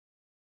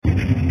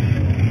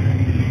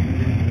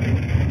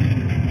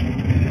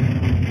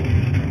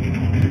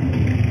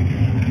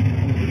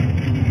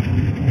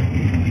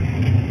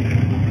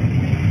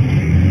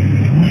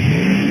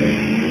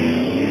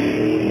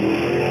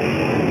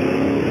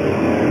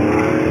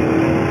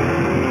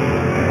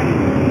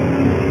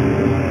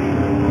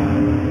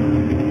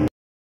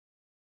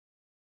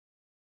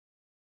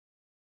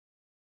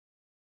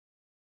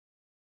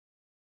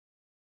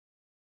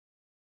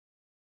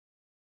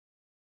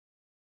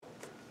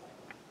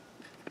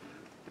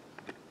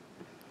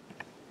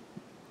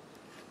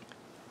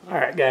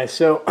Alright guys,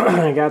 so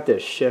I got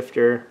this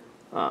shifter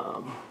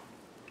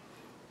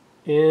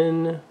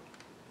in,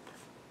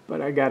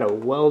 but I gotta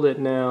weld it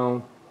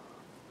now.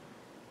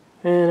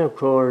 And of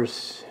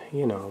course,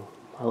 you know,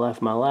 I left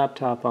my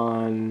laptop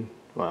on.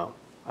 Well,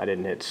 I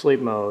didn't hit sleep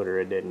mode, or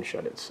it didn't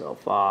shut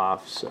itself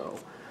off, so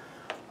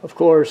of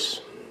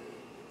course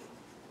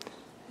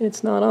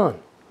it's not on.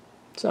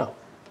 So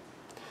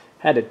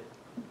had to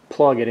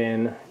plug it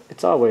in.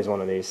 It's always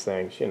one of these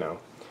things, you know,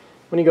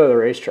 when you go to the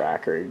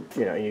racetrack, or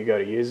you know, you go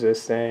to use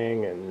this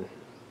thing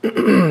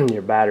and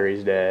your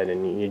battery's dead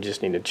and you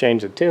just need to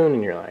change the tune,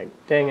 and you're like,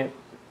 dang it,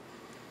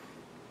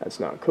 that's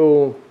not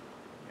cool.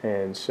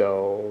 And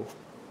so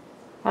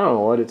I don't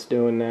know what it's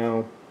doing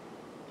now.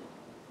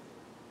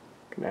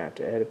 Gonna have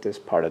to edit this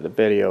part of the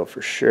video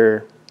for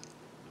sure.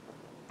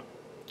 I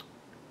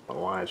don't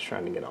know why it's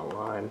trying to get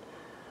online.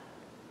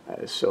 That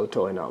is so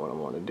totally not what I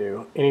want to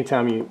do.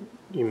 Anytime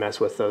you mess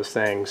with those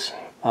things,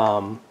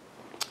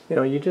 you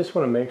know, you just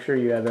want to make sure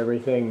you have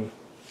everything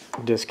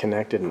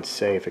disconnected and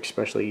safe,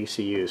 especially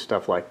ECU,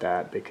 stuff like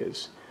that,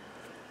 because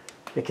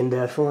it can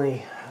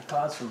definitely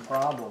cause some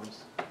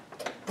problems.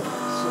 So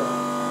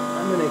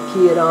I'm going to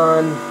key it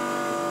on.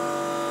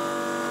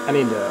 I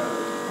need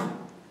to,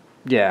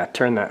 yeah,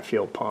 turn that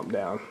fuel pump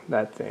down.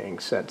 That thing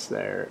sits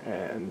there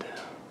and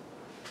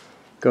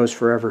goes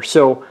forever.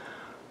 So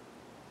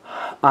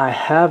I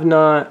have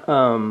not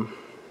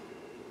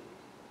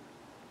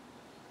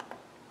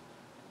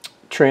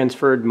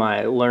transferred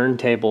my learn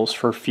tables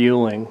for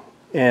fueling,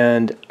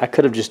 and I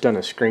could have just done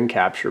a screen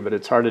capture, but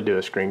it's hard to do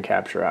a screen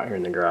capture out here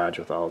in the garage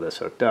with all this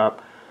hooked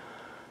up.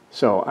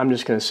 So I'm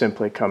just going to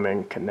simply come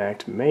in,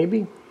 connect,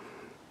 maybe.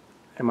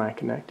 Am I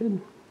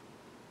connected?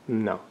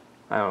 No,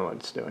 I don't know what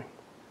it's doing.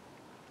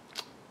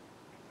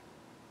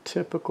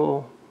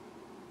 Typical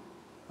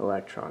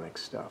electronic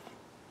stuff.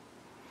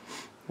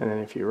 And then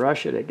if you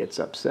rush it, it gets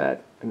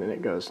upset, and then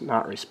it goes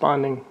not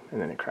responding,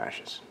 and then it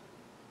crashes.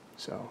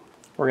 So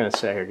we're going to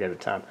sit here, give it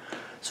time.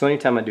 So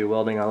anytime I do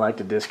welding, I like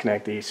to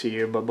disconnect the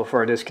ECU, but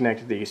before I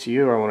disconnected the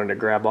ECU, I wanted to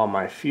grab all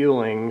my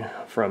fueling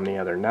from the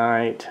other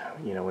night.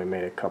 You know, we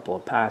made a couple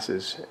of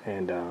passes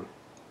and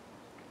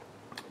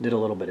did a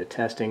little bit of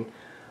testing.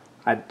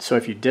 So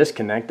if you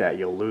disconnect that,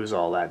 you'll lose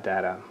all that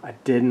data. I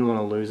didn't want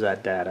to lose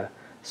that data.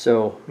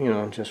 So, you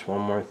know, just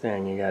one more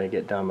thing you got to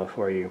get done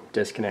before you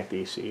disconnect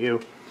the ECU.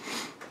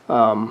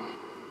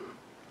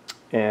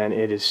 And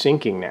it is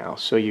syncing now,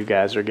 so you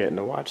guys are getting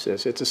to watch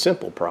this. It's a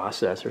simple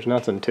process. There's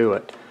nothing to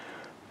it.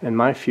 And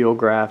my fuel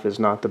graph is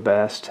not the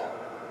best.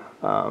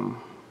 I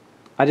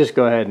just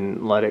go ahead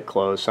and let it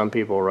close. Some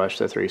people rush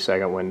the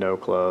 3-second window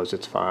close.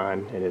 It's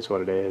fine. It is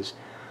what it is.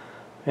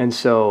 And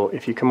so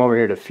if you come over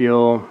here to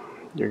fuel,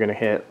 you're going to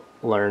hit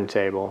learn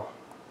table.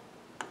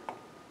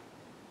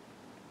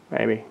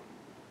 Maybe.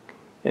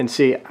 And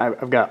see,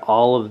 I've got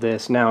all of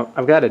this. Now,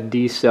 I've got a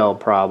decel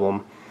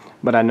problem,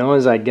 but I know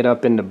as I get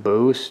up into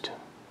boost,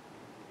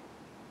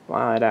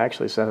 wow, it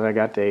actually says I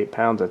got to 8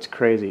 pounds. That's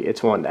crazy.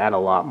 It's wanting to add a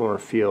lot more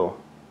fuel.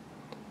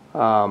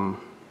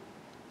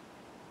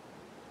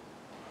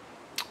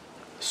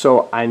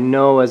 So I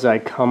know as I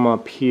come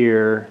up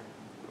here,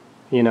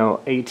 you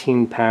know,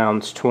 18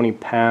 pounds, 20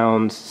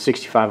 pounds,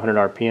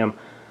 6,500 RPM.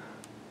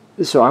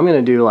 So I'm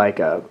going to do like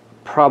a,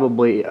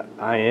 probably,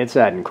 it's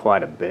adding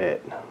quite a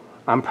bit.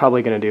 I'm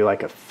probably going to do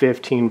like a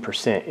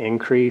 15%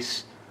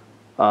 increase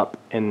up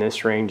in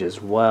this range as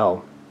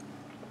well.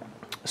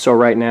 So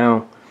right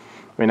now,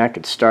 I mean, I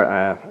could start,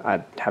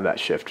 I'd have that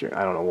shifter.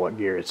 I don't know what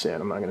gear it's in.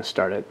 I'm not going to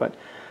start it, but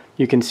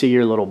you can see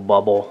your little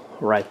bubble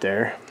right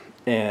there.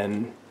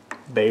 And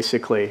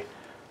basically,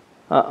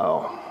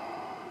 uh-oh.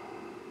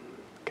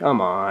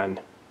 Come on.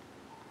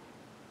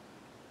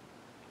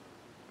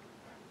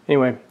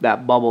 Anyway,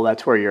 that bubble,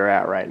 that's where you're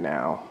at right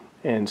now.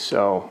 And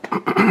so,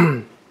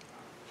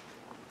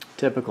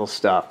 typical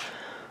stuff.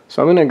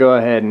 So I'm going to go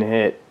ahead and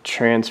hit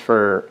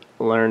transfer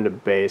learn to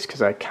base,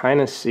 because I kind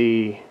of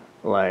see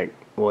like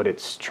what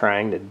it's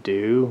trying to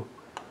do.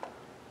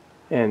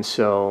 And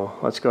so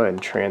let's go ahead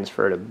and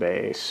transfer to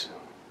base.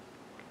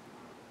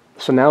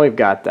 So now we've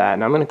got that,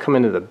 and I'm going to come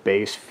into the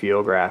base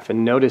fuel graph,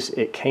 and notice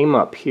it came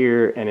up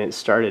here and it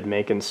started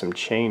making some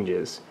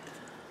changes.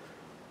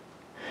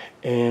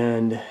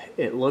 And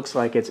it looks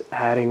like it's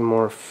adding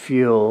more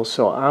fuel.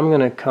 So I'm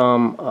going to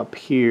come up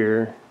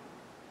here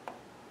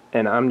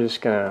and I'm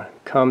just going to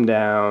come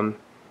down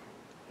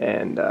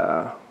and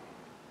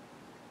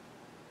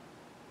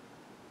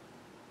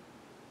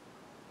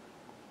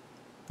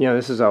you know,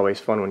 this is always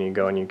fun when you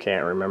go and you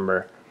can't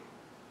remember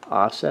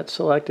offset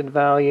selected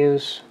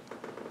values.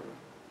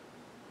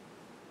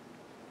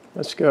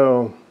 Let's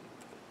go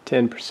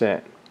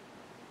 10%.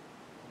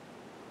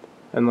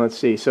 And let's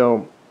see,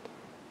 so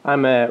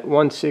I'm at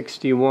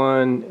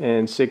 161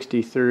 and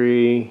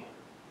 63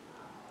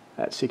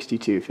 at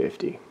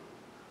 6250.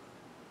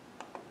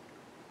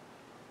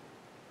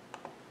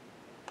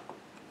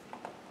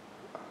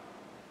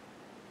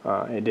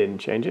 It didn't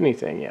change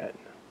anything yet.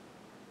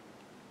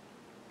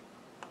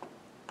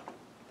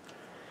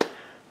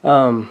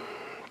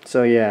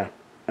 So yeah,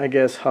 I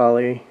guess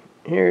Holley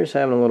here's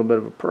having a little bit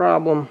of a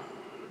problem.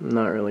 I'm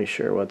not really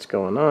sure what's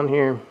going on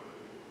here.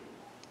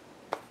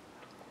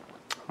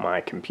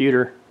 My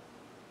computer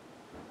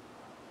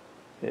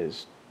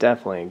is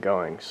definitely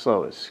going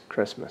slow as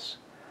Christmas.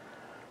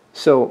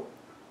 So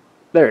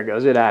there it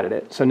goes, it added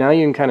it. So now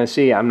you can kind of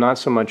see I'm not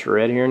so much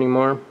red here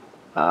anymore.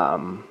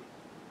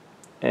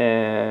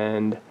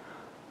 And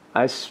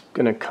I'm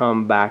gonna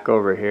come back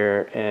over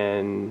here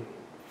and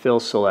fill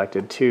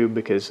selected too,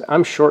 because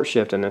I'm short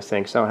shifting this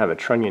thing, so I don't have a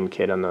trunnion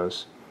kit on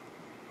those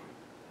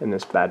in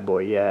this bad boy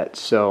yet.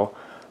 So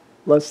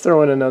let's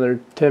throw in another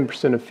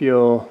 10% of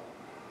fuel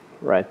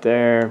right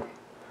there.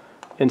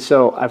 And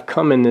so I've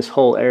come in this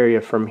whole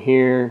area from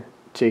here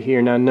to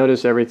here. Now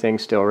notice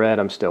everything's still red.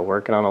 I'm still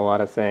working on a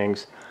lot of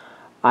things.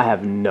 I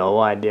have no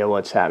idea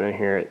what's happening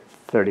here at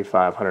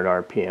 3,500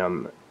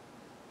 RPM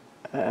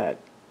at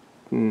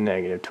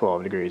negative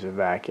 12 degrees of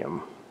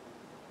vacuum.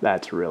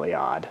 That's really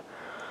odd.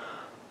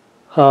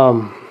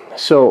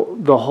 So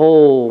the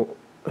whole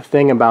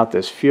thing about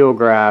this fuel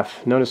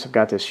graph, notice I've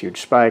got this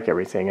huge spike.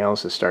 Everything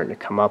else is starting to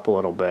come up a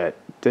little bit.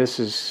 This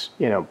is,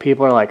 you know,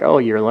 people are like, oh,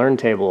 your learn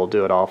table will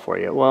do it all for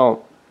you.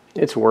 Well,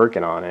 it's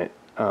working on it.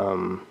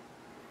 It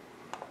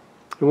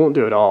won't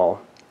do it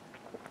all.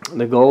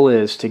 The goal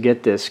is to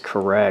get this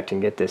correct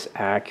and get this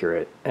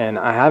accurate, and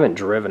I haven't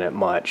driven it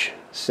much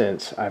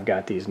since I've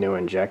got these new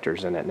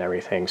injectors in it and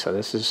everything, so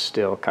this is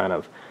still kind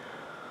of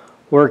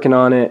working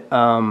on it.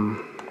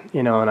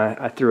 You know, and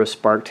I threw a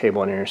spark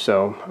table in here,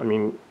 so I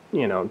mean,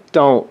 you know,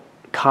 don't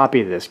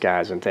copy this,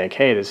 guys, and think,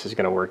 hey, this is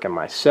going to work in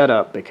my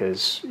setup,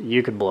 because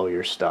you could blow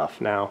your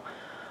stuff. Now,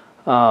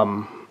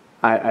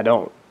 I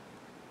don't.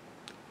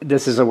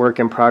 This is a work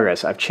in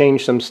progress. I've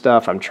changed some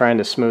stuff. I'm trying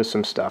to smooth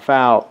some stuff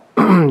out.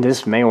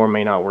 This may or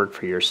may not work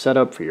for your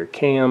setup, for your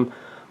cam.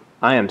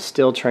 I am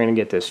still trying to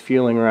get this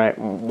fueling right.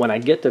 When I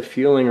get the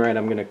fueling right,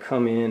 I'm going to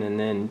come in and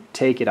then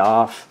take it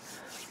off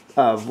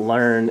of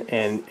learn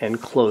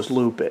and close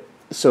loop it.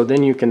 So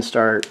then you can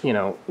start, you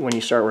know, when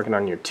you start working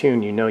on your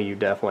tune, you know you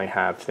definitely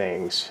have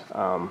things.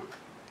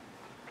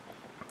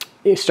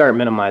 You start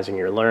minimizing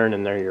your learn,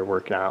 and there you're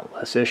working out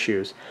less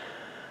issues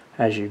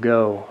as you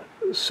go.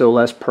 So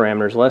less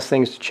parameters, less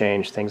things to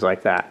change, things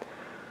like that.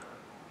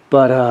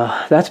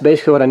 But that's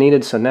basically what I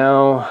needed. So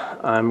now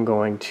I'm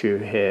going to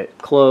hit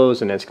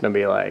close, and it's going to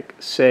be like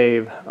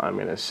save. I'm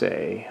going to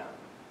say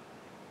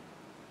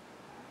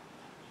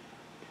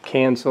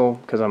cancel,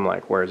 because I'm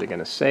like, where is it going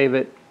to save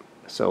it?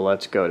 So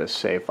let's go to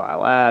save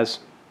file as.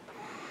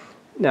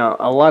 Now,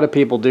 a lot of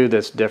people do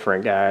this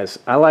different, guys.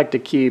 I like to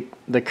keep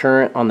the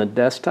current on the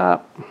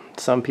desktop.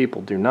 Some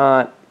people do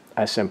not.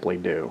 I simply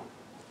do.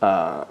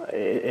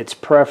 It's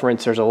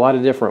preference. There's a lot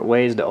of different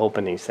ways to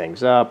open these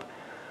things up.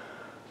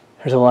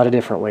 There's a lot of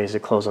different ways to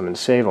close them and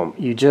save them.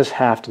 You just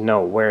have to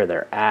know where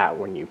they're at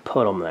when you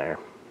put them there,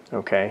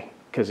 okay?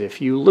 Because if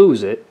you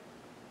lose it,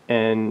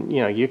 and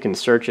you know, you can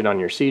search it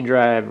on your C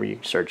drive, or you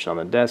can search it on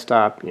the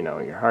desktop, you know,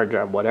 your hard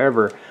drive,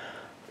 whatever,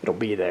 it'll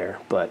be there.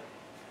 But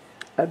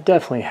I've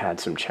definitely had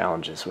some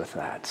challenges with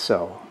that.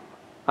 So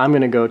I'm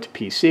going to go to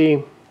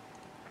PC.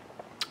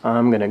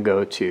 I'm going to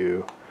go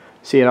to,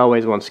 see, it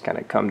always wants to kind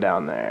of come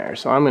down there.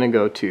 So I'm going to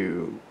go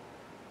to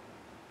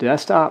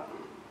desktop,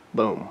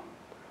 boom.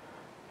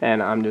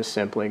 And I'm just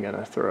simply going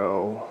to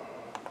throw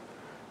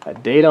a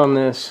date on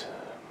this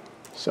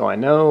so I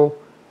know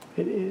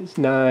it is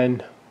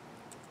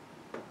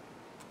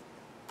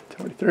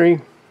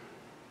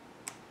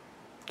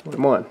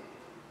 9/23/21.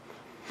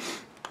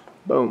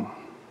 Boom.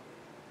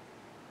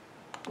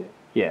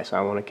 Yes,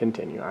 I want to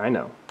continue. I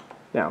know.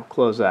 Now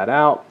close that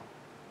out.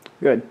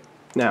 Good.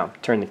 Now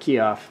turn the key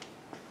off.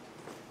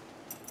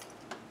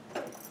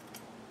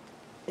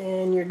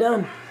 And you're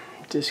done.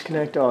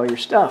 Disconnect all your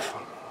stuff.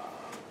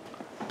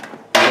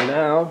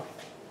 Now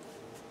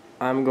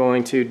I'm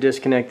going to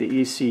disconnect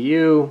the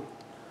ECU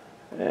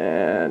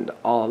and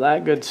all of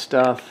that good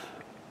stuff,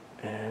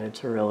 and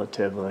it's a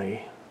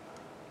relatively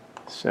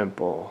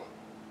simple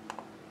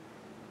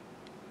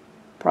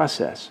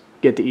process.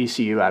 Get the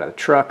ECU out of the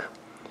truck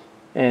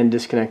and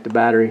disconnect the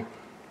battery,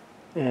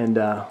 and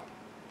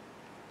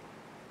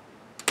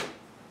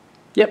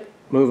yep,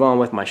 move on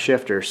with my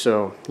shifter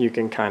so you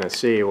can kind of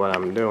see what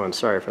I'm doing.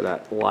 Sorry for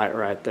that light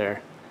right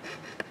there.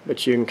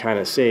 But you can kind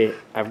of see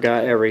I've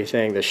got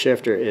everything. The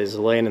shifter is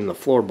laying in the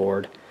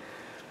floorboard.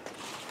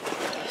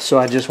 So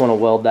I just want to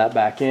weld that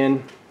back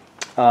in.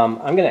 I'm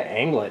going to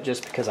angle it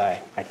just because I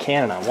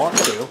can and I want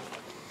to.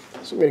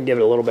 So I'm going to give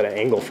it a little bit of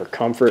angle for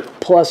comfort.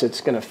 Plus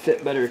it's going to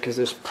fit better because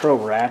this Pro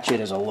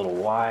ratchet is a little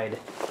wide.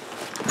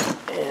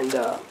 And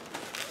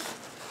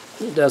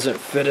it doesn't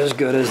fit as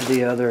good as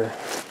the other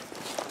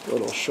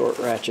little short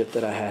ratchet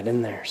that I had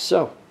in there.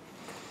 So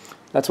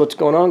that's what's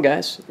going on,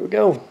 guys. Here we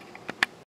go.